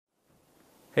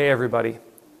Hey everybody,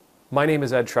 my name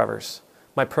is Ed Trevors.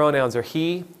 My pronouns are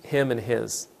he, him, and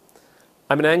his.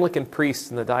 I'm an Anglican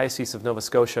priest in the Diocese of Nova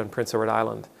Scotia and Prince Edward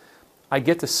Island. I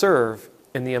get to serve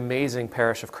in the amazing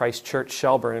parish of Church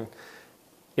Shelburne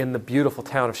in the beautiful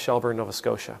town of Shelburne, Nova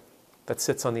Scotia, that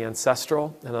sits on the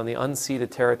ancestral and on the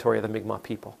unceded territory of the Mi'kmaq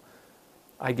people.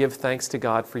 I give thanks to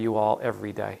God for you all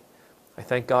every day. I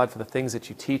thank God for the things that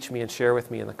you teach me and share with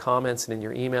me in the comments and in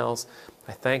your emails.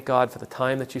 I thank God for the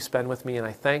time that you spend with me, and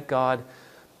I thank God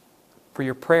for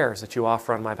your prayers that you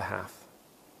offer on my behalf.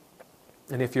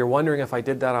 And if you're wondering if I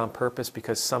did that on purpose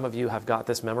because some of you have got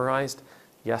this memorized,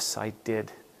 yes, I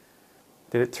did.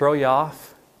 Did it throw you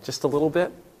off just a little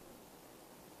bit?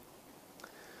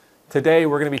 Today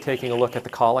we're going to be taking a look at the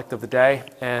collect of the day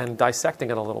and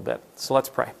dissecting it a little bit. So let's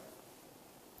pray.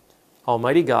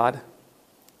 Almighty God,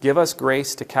 give us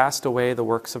grace to cast away the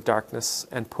works of darkness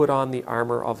and put on the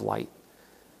armor of light.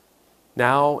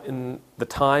 Now, in the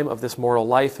time of this mortal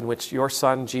life in which your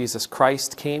Son, Jesus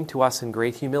Christ, came to us in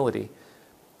great humility,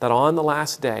 that on the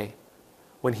last day,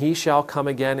 when he shall come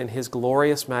again in his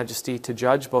glorious majesty to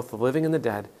judge both the living and the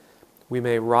dead, we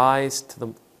may rise to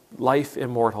the life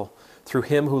immortal through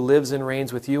him who lives and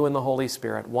reigns with you in the Holy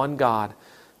Spirit, one God,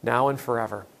 now and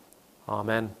forever.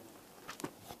 Amen.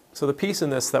 So the piece in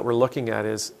this that we're looking at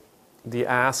is the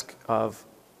ask of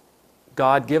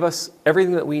God, give us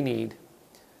everything that we need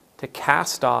to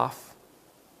cast off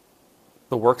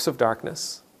the works of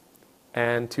darkness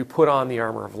and to put on the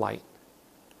armor of light.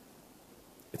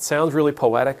 It sounds really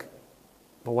poetic,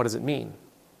 but what does it mean?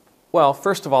 Well,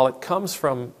 first of all, it comes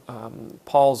from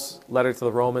Paul's letter to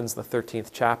the Romans, the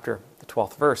 13th chapter, the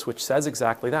 12th verse, which says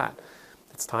exactly that.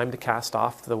 It's time to cast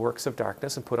off the works of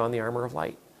darkness and put on the armor of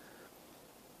light.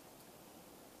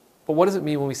 But what does it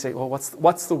mean when we say, well,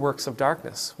 what's the works of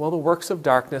darkness? Well, the works of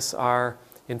darkness are,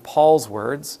 in Paul's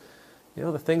words,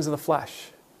 the things of the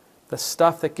flesh, the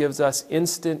stuff that gives us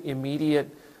instant, immediate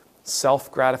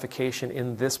self-gratification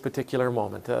in this particular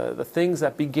moment, the things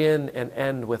that begin and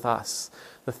end with us,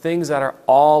 the things that are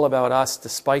all about us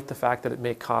despite the fact that it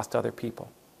may cost other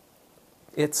people.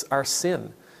 It's our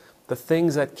sin, the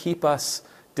things that keep us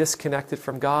disconnected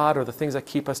from God or the things that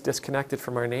keep us disconnected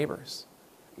from our neighbors.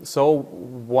 So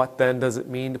what then does it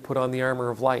mean to put on the armor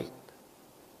of light?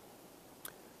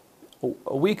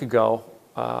 A week ago,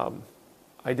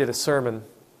 I did a sermon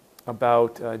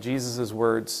about Jesus'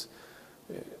 words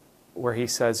where he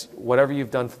says, whatever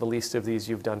you've done for the least of these,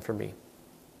 you've done for me.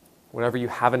 Whatever you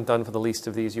haven't done for the least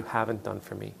of these, you haven't done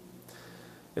for me.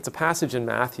 It's a passage in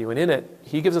Matthew, and in it,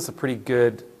 he gives us a pretty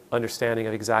good understanding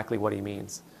of exactly what he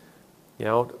means.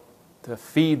 To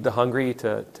feed the hungry,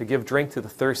 to give drink to the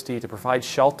thirsty, to provide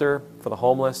shelter for the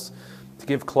homeless, to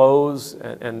give clothes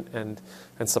and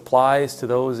supplies to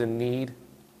those in need,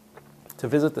 to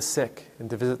visit the sick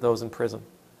and to visit those in prison.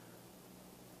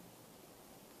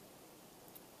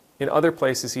 In other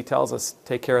places, he tells us,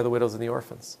 take care of the widows and the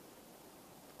orphans.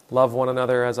 Love one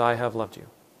another as I have loved you.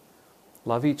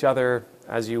 Love each other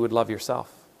as you would love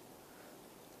yourself.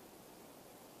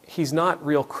 He's not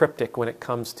real cryptic when it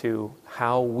comes to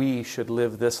how we should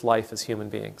live this life as human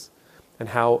beings, and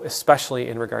how, especially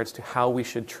in regards to how we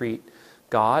should treat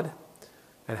God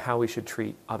and how we should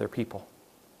treat other people.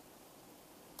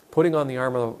 Putting on the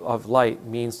armor of light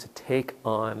means to take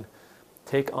on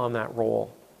that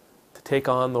role, to take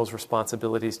on those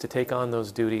responsibilities, to take on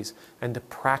those duties, and to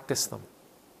practice them.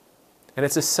 And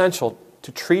it's essential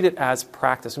to treat it as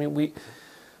practice. I mean,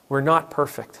 we're not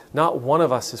perfect. Not one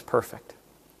of us is perfect.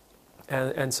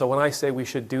 And so when I say we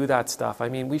should do that stuff, I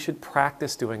mean we should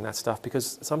practice doing that stuff,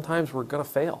 because sometimes we're going to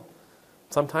fail.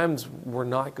 Sometimes we're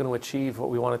not going to achieve what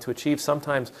we wanted to achieve.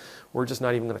 Sometimes we're just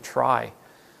not even going to try.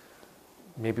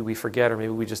 Maybe we forget, or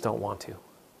maybe we just don't want to.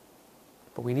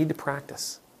 But we need to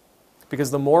practice.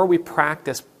 Because the more we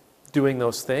practice doing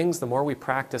those things, the more we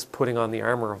practice putting on the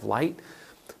armor of light,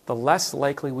 the less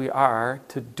likely we are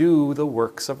to do the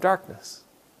works of darkness.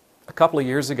 A couple of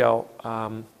years ago,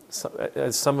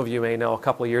 as some of you may know, a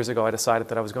couple of years ago I decided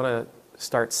that I was going to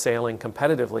start sailing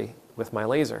competitively with my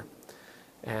laser.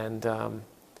 And, and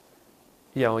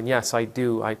yes, I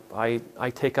do. I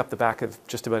take up the back of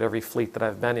just about every fleet that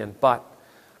I've been in. But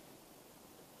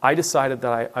I decided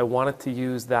that I wanted to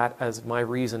use that as my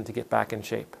reason to get back in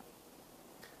shape.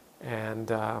 And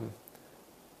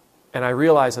I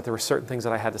realized that there were certain things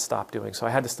that I had to stop doing. So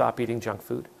I had to stop eating junk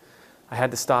food. I had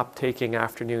to stop taking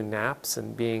afternoon naps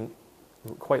and being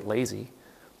quite lazy.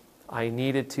 I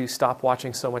needed to stop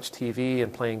watching so much TV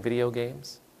and playing video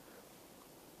games.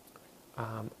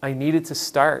 I needed to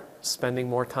start spending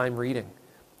more time reading.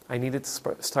 I needed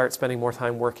to start spending more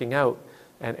time working out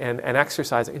and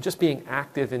exercising and just being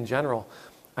active in general.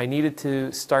 I needed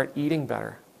to start eating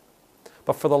better.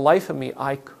 But for the life of me,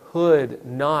 I could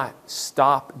not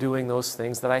stop doing those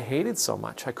things that I hated so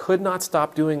much. I could not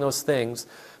stop doing those things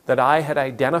that I had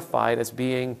identified as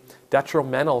being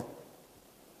detrimental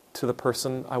to the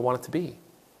person I wanted to be.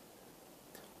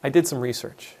 I did some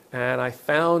research, and I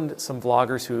found some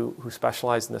vloggers who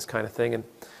specialized in this kind of thing,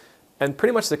 and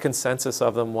pretty much the consensus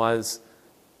of them was,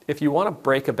 if you want to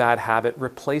break a bad habit,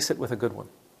 replace it with a good one.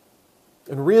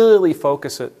 And really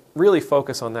focus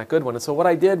on that good one. And so what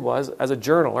I did was, as a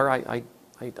journaler, I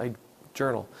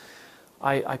journal.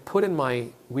 I put in my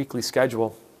weekly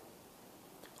schedule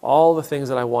all the things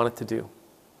that I wanted to do,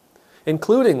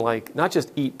 including like not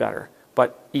just eat better,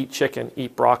 but eat chicken,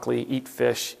 eat broccoli, eat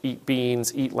fish, eat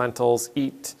beans, eat lentils,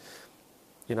 eat,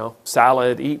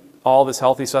 salad, eat all this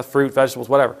healthy stuff, fruit, vegetables,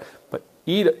 whatever. But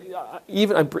I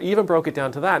even broke it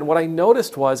down to that. And what I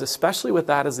noticed was, especially with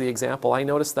that as the example, I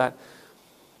noticed that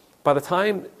by the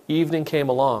time evening came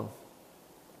along,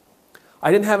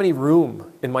 I didn't have any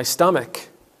room in my stomach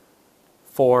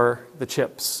for the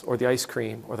chips or the ice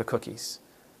cream or the cookies.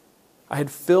 I had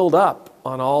filled up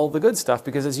on all the good stuff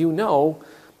because, as you know,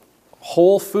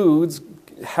 whole foods,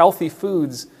 healthy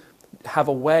foods have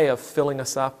a way of filling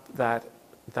us up that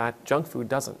junk food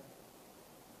doesn't.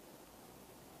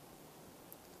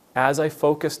 As I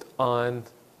focused on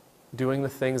doing the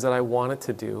things that I wanted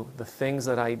to do, the things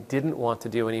that I didn't want to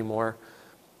do anymore,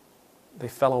 they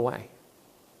fell away.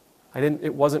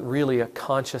 It wasn't really a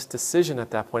conscious decision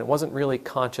at that point. It wasn't really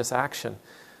conscious action.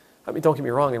 I mean, don't get me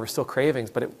wrong, there were still cravings,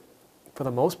 but for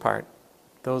the most part,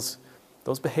 those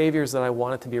behaviors that I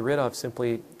wanted to be rid of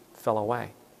simply fell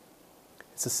away.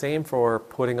 It's the same for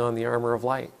putting on the armor of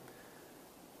light.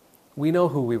 We know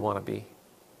who we want to be.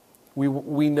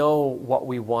 We know what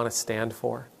we want to stand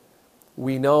for.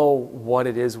 We know what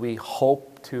it is we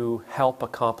hope to help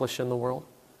accomplish in the world.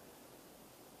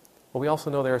 But we also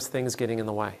know there's things getting in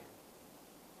the way.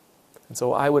 And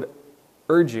so I would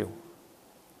urge you,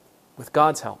 with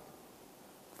God's help,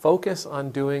 focus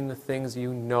on doing the things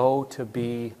you know to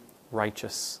be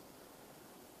righteous.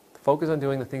 Focus on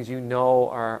doing the things you know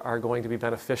are going to be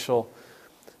beneficial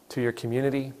to your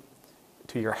community,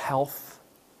 to your health,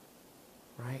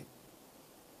 right?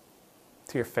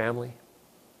 To your family.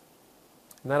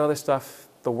 And that other stuff,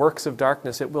 the works of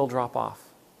darkness, it will drop off.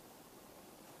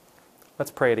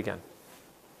 Let's pray it again.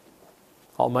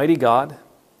 Almighty God,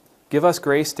 give us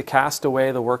grace to cast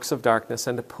away the works of darkness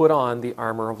and to put on the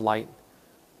armor of light.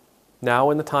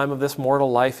 Now in the time of this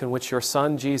mortal life in which your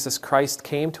Son, Jesus Christ,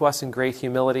 came to us in great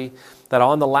humility, that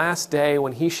on the last day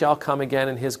when he shall come again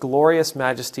in his glorious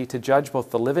majesty to judge both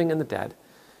the living and the dead,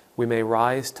 we may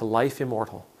rise to life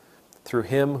immortal, through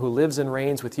him who lives and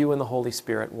reigns with you in the Holy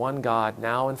Spirit, one God,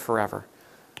 now and forever.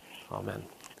 Amen.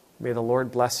 May the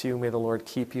Lord bless you. May the Lord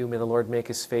keep you. May the Lord make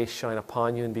his face shine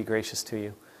upon you and be gracious to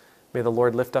you. May the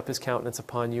Lord lift up his countenance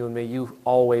upon you, and may you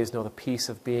always know the peace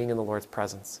of being in the Lord's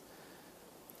presence.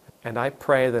 And I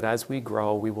pray that as we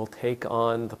grow, we will take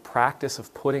on the practice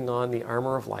of putting on the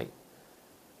armor of light,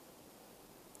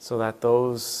 so that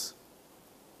those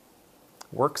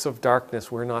works of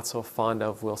darkness we're not so fond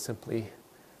of will simply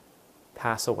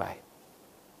pass away.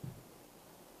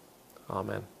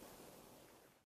 Amen.